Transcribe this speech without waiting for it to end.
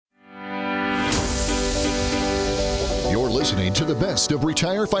listening to the best of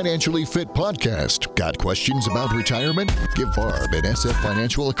Retire Financially Fit podcast. Got questions about retirement? Give Barb at SF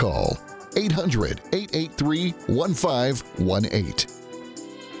Financial a call.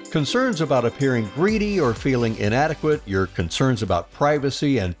 800-883-1518. Concerns about appearing greedy or feeling inadequate, your concerns about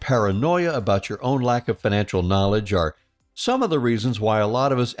privacy, and paranoia about your own lack of financial knowledge are some of the reasons why a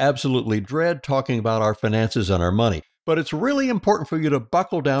lot of us absolutely dread talking about our finances and our money. But it's really important for you to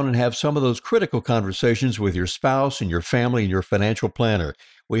buckle down and have some of those critical conversations with your spouse and your family and your financial planner.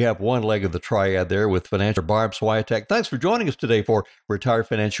 We have one leg of the triad there with financial Barb Swiatek. Thanks for joining us today for Retire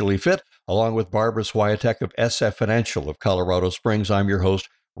Financially Fit, along with Barbara Swiatek of SF Financial of Colorado Springs. I'm your host,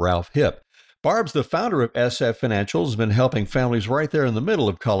 Ralph Hipp. Barb's the founder of SF Financial, has been helping families right there in the middle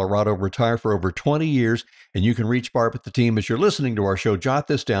of Colorado retire for over 20 years, and you can reach Barb at the team as you're listening to our show. Jot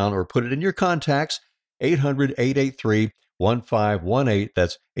this down or put it in your contacts, 800-883-1518.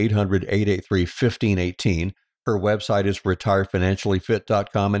 That's 800-883-1518. Her website is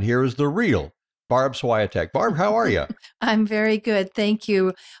retirefinanciallyfit.com, and here is the real Barb Swiatek. Barb, how are you? I'm very good. Thank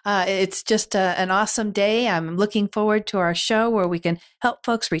you. It's just an awesome day. I'm looking forward to our show where we can help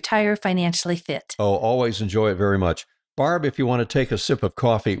folks retire financially fit. Oh, always enjoy it very much. Barb, if you want to take a sip of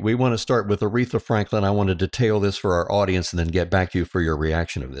coffee, we want to start with Aretha Franklin. I want to detail this for our audience and then get back to you for your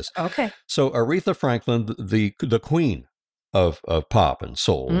reaction of this. Okay. So Aretha Franklin, the queen of pop and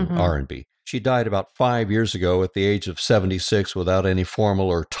soul and R&B. She died about 5 years ago at the age of 76 without any formal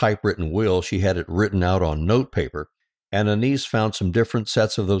or typewritten will. She had it written out on note paper, and a niece found some different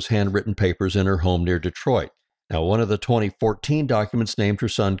sets of those handwritten papers in her home near Detroit. Now, one of the 2014 documents named her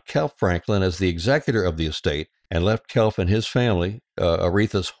son, Kelf Franklin, as the executor of the estate and left Kelf and his family,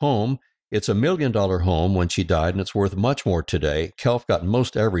 Aretha's home. It's $1 million home when she died, and it's worth much more today. Kelf got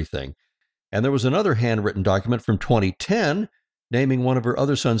most everything. And there was another handwritten document from 2010 naming one of her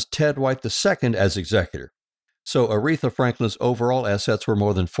other sons, Ted White II, as executor. So Aretha Franklin's overall assets were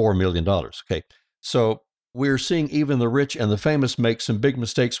more than $4 million. Okay, so we're seeing even the rich and the famous make some big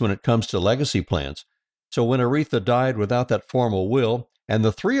mistakes when it comes to legacy plans. So when Aretha died without that formal will, and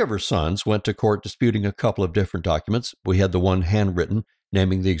the three of her sons went to court disputing a couple of different documents, we had the one handwritten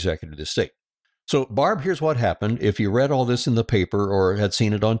naming the executor of the estate. So Barb, here's what happened. If you read all this in the paper or had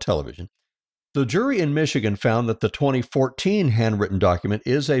seen it on television, the jury in Michigan found that the 2014 handwritten document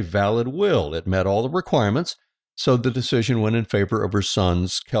is a valid will. It met all the requirements, so the decision went in favor of her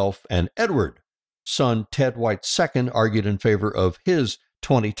sons, Kelf and Edward. Son Ted White II argued in favor of his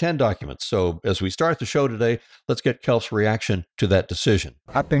 2010 documents. So as we start the show today, let's get Kelf's reaction to that decision.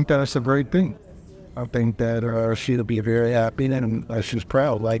 I think that's a great thing. I think that she'll be very happy and she's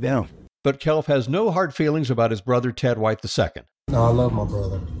proud right now. But Kelf has no hard feelings about his brother Ted White II. No, I love my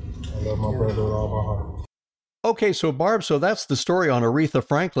brother. I love my brother with all my heart. Okay, so Barb, so that's the story on Aretha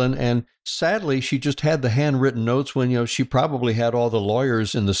Franklin, and sadly, she just had the handwritten notes when, she probably had all the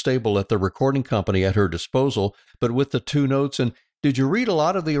lawyers in the stable at the recording company at her disposal, but with the two notes. And did you read a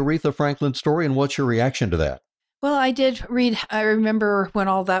lot of the Aretha Franklin story, and what's your reaction to that? Well, I did read, I remember when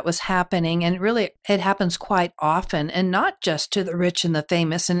all that was happening, and really it happens quite often, and not just to the rich and the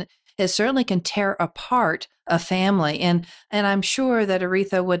famous, and it certainly can tear apart a family. And I'm sure that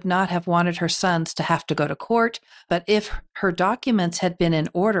Aretha would not have wanted her sons to have to go to court. But if her documents had been in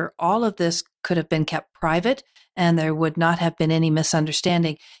order, all of this could have been kept private and there would not have been any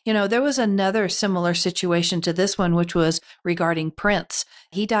misunderstanding. There was another similar situation to this one, which was regarding Prince.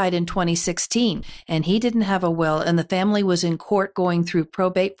 He died in 2016 and he didn't have a will, and the family was in court going through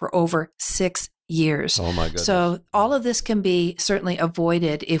probate for over 6 years. Oh my goodness. So all of this can be certainly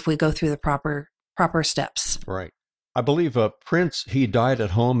avoided if we go through the proper steps. Right. I believe Prince, he died at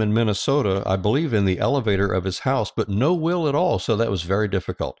home in Minnesota, I believe in the elevator of his house, but no will at all. So that was very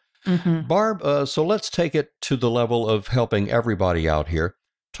difficult. Mm-hmm. Barb, so let's take it to the level of helping everybody out here.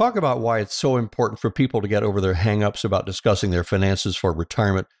 Talk about why it's so important for people to get over their hang-ups about discussing their finances for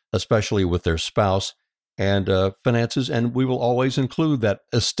retirement, especially with their spouse and finances. And we will always include that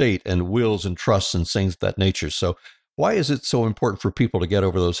estate and wills and trusts and things of that nature. So why is it so important for people to get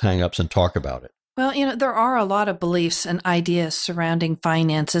over those hang-ups and talk about it? Well, there are a lot of beliefs and ideas surrounding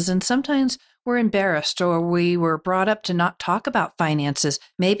finances, and sometimes we're embarrassed or we were brought up to not talk about finances.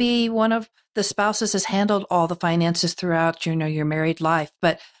 Maybe one of the spouses has handled all the finances throughout, your married life.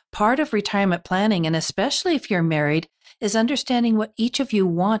 But part of retirement planning, and especially if you're married, is understanding what each of you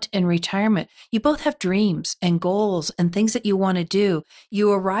want in retirement. You both have dreams and goals and things that you want to do. You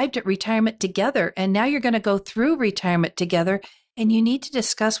arrived at retirement together, and now you're going to go through retirement together, and you need to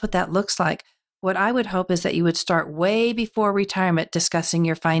discuss what that looks like. What I would hope is that you would start way before retirement discussing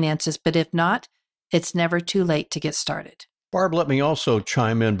your finances, but if not, it's never too late to get started. Barb, let me also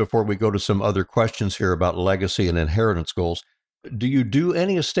chime in before we go to some other questions here about legacy and inheritance goals. Do you do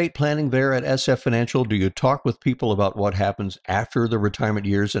any estate planning there at SF Financial? Do you talk with people about what happens after the retirement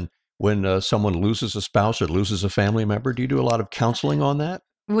years and when someone loses a spouse or loses a family member? Do you do a lot of counseling on that?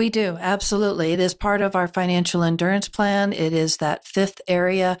 We do, absolutely. It is part of our financial endurance plan. It is that fifth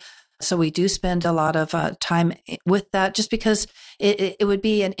area. So we do spend a lot of time with that just because it would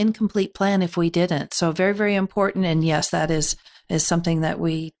be an incomplete plan if we didn't. So very, very important. And yes, that is something that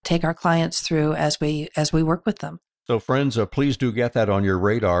we take our clients through as we work with them. So friends, please do get that on your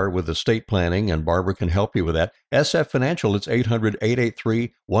radar with estate planning, and Barbara can help you with that. SF Financial, it's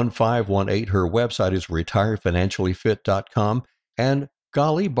 800-883-1518. Her website is retirefinanciallyfit.com. And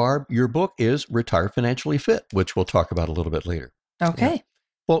golly, Barb, your book is Retire Financially Fit, which we'll talk about a little bit later. Okay. Yeah.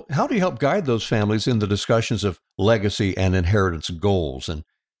 Well, how do you help guide those families in the discussions of legacy and inheritance goals? And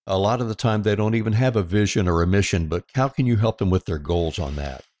a lot of the time they don't even have a vision or a mission, but how can you help them with their goals on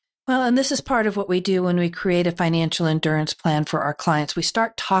that? Well, and this is part of what we do when we create a financial endurance plan for our clients. We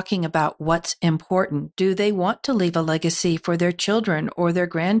start talking about what's important. Do they want to leave a legacy for their children or their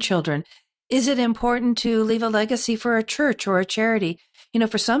grandchildren? Is it important to leave a legacy for a church or a charity?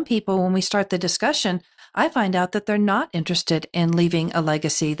 For some people, when we start the discussion, I find out that they're not interested in leaving a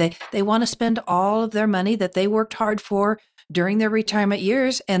legacy. They want to spend all of their money that they worked hard for during their retirement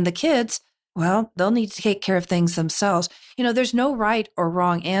years, and the kids, well, they'll need to take care of things themselves. There's no right or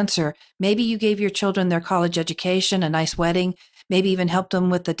wrong answer. Maybe you gave your children their college education, a nice wedding, maybe even helped them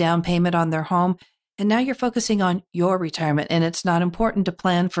with the down payment on their home. And now you're focusing on your retirement, and it's not important to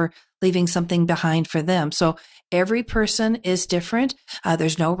plan for leaving something behind for them. So every person is different.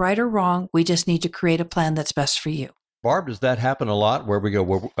 There's no right or wrong. We just need to create a plan that's best for you. Barb, does that happen a lot where we go,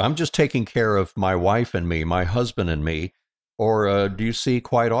 well, I'm just taking care of my wife and me, my husband and me? Or do you see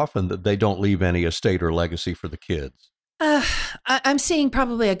quite often that they don't leave any estate or legacy for the kids? I'm seeing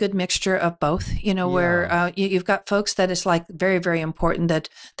probably a good mixture of both, where you've got folks that it's like very, very important that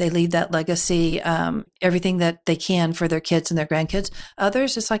they leave that legacy, everything that they can for their kids and their grandkids.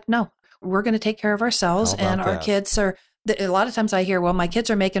 Others, it's like, no, we're going to take care of ourselves, and our kids are, a lot of times I hear, well, my kids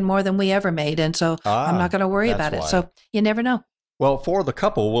are making more than we ever made, and so I'm not going to worry about it. So you never know. Well, for the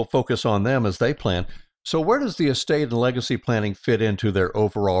couple, we'll focus on them as they plan. So where does the estate and legacy planning fit into their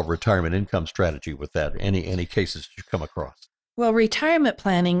overall retirement income strategy with that? Any cases you come across? Well, retirement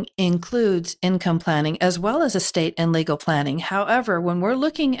planning includes income planning as well as estate and legal planning. However, when we're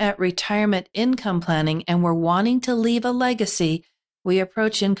looking at retirement income planning and we're wanting to leave a legacy, we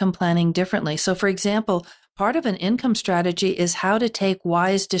approach income planning differently. So, for example, part of an income strategy is how to take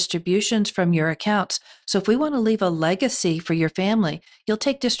wise distributions from your accounts. So if we want to leave a legacy for your family, you'll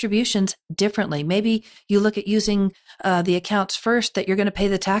take distributions differently. Maybe you look at using the accounts first that you're going to pay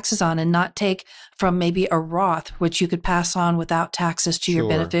the taxes on and not take from maybe a Roth, which you could pass on without taxes to your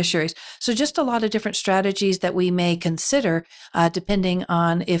beneficiaries. So just a lot of different strategies that we may consider depending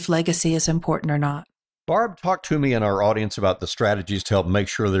on if legacy is important or not. Barb, talk to me and our audience about the strategies to help make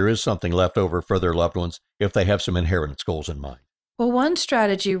sure there is something left over for their loved ones if they have some inheritance goals in mind. Well, one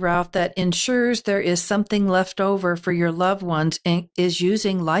strategy, Ralph, that ensures there is something left over for your loved ones is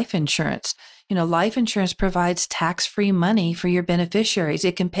using life insurance. Life insurance provides tax-free money for your beneficiaries.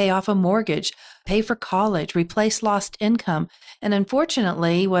 It can pay off a mortgage, pay for college, replace lost income. And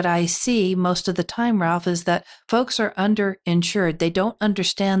unfortunately, what I see most of the time, Ralph, is that folks are underinsured. They don't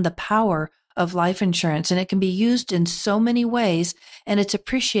understand the power of life insurance, and it can be used in so many ways, and it's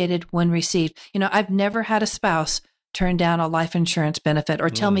appreciated when received. I've never had a spouse turn down a life insurance benefit or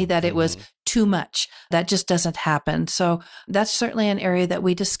tell me that it was too much. That just doesn't happen. So that's certainly an area that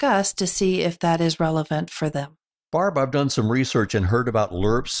we discuss to see if that is relevant for them. Barb, I've done some research and heard about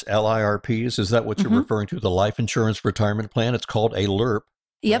LIRPs, LIRPs. Is that what you're referring to, the life insurance retirement plan? It's called a LIRP.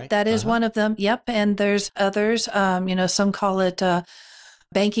 Yep, right? That is one of them. Yep, and there's others. Some call it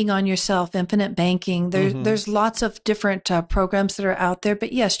banking on yourself, infinite banking. There's lots of different programs that are out there.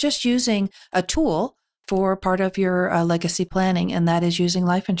 But yes, just using a tool for part of your legacy planning, and that is using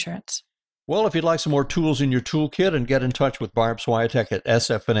life insurance. Well, if you'd like some more tools in your toolkit, and get in touch with Barb Swiatek at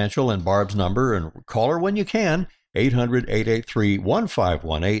SF Financial, and Barb's number, and call her when you can,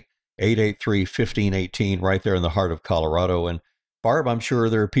 800-883-1518, 883-1518, right there in the heart of Colorado. And Barb, I'm sure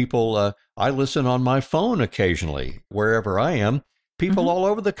there are people, I listen on my phone occasionally, wherever I am. People all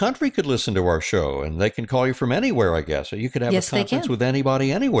over the country could listen to our show, and they can call you from anywhere, I guess. So you could have a conference with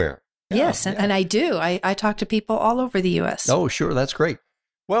anybody anywhere. Yes, and I do. I talk to people all over the U.S. Oh, sure. That's great.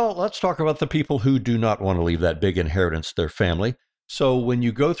 Well, let's talk about the people who do not want to leave that big inheritance to their family. So when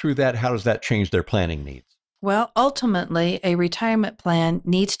you go through that, how does that change their planning needs? Well, ultimately, a retirement plan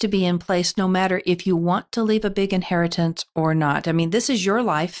needs to be in place no matter if you want to leave a big inheritance or not. I mean, this is your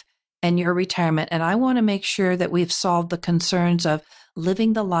life and your retirement, and I want to make sure that we've solved the concerns of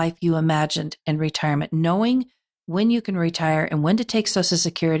living the life you imagined in retirement, knowing when you can retire and when to take Social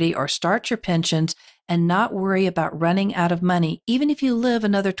Security or start your pensions and not worry about running out of money, even if you live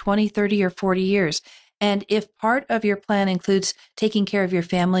another 20, 30, or 40 years. And if part of your plan includes taking care of your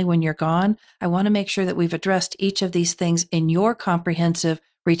family when you're gone, I want to make sure that we've addressed each of these things in your comprehensive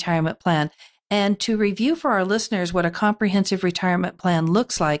retirement plan. And to review for our listeners what a comprehensive retirement plan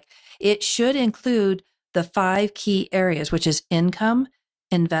looks like, it should include the 5 key areas, which is income,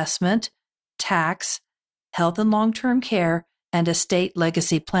 investment, tax, health and long-term care, and estate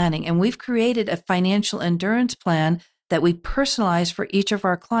legacy planning. And we've created a financial endurance plan that we personalize for each of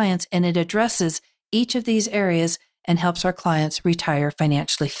our clients, and it addresses each of these areas and helps our clients retire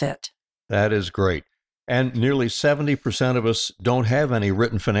financially fit. That is great. And nearly 70% of us don't have any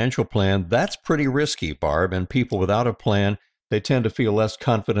written financial plan. That's pretty risky, Barb. And people without a plan, they tend to feel less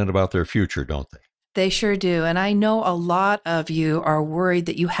confident about their future, don't they? They sure do. And I know a lot of you are worried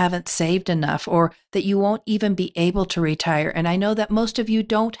that you haven't saved enough or that you won't even be able to retire. And I know that most of you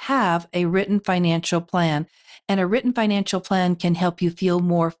don't have a written financial plan. And a written financial plan can help you feel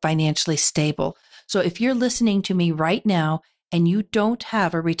more financially stable. So if you're listening to me right now and you don't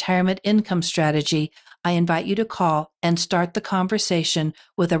have a retirement income strategy, I invite you to call and start the conversation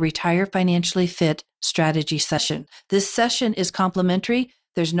with a Retire Financially Fit strategy session. This session is complimentary.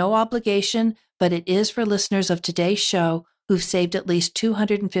 There's no obligation, but it is for listeners of today's show who've saved at least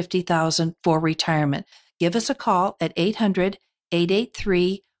 $250,000 for retirement. Give us a call at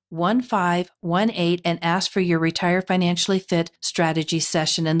 800-883-1518 and ask for your Retire Financially Fit strategy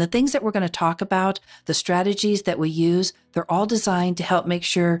session. And the things that we're going to talk about, the strategies that we use, they're all designed to help make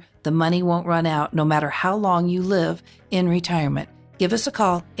sure the money won't run out no matter how long you live in retirement. Give us a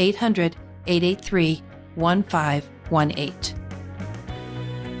call, 800-883-1518.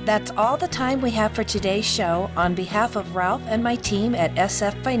 That's all the time we have for today's show. On behalf of Ralph and my team at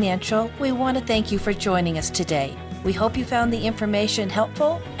SF Financial, we want to thank you for joining us today. We hope you found the information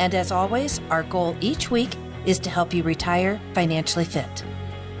helpful, and as always, our goal each week is to help you retire financially fit.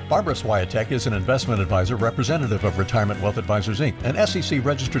 Barbara Swiatek is an investment advisor representative of Retirement Wealth Advisors, Inc., an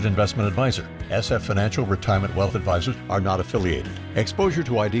SEC-registered investment advisor. SF Financial Retirement Wealth Advisors are not affiliated. Exposure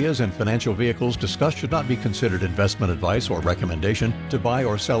to ideas and financial vehicles discussed should not be considered investment advice or recommendation to buy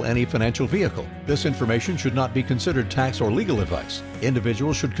or sell any financial vehicle. This information should not be considered tax or legal advice.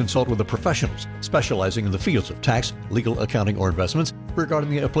 Individuals should consult with the professionals specializing in the fields of tax, legal, accounting, or investments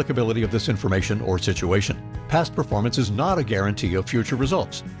regarding the applicability of this information or situation. Past performance is not a guarantee of future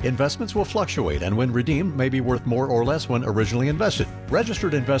results. Investments will fluctuate and when redeemed may be worth more or less when originally invested.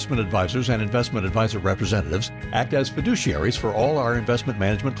 Registered investment advisors and investment advisor representatives act as fiduciaries for all our investment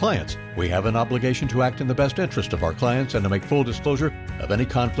management clients. We have an obligation to act in the best interest of our clients and to make full disclosure of any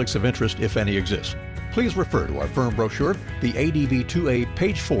conflicts of interest, if any exist. Please refer to our firm brochure, the ADV 2A,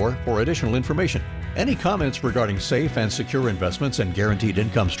 page 4, for additional information. Any comments regarding safe and secure investments and guaranteed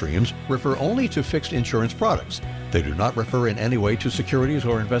income streams refer only to fixed insurance products. They do not refer in any way to securities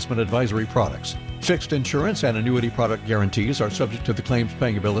or investment advisory products. Fixed insurance and annuity product guarantees are subject to the claims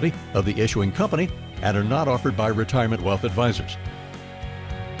paying ability of the issuing company and are not offered by Retirement Wealth Advisors.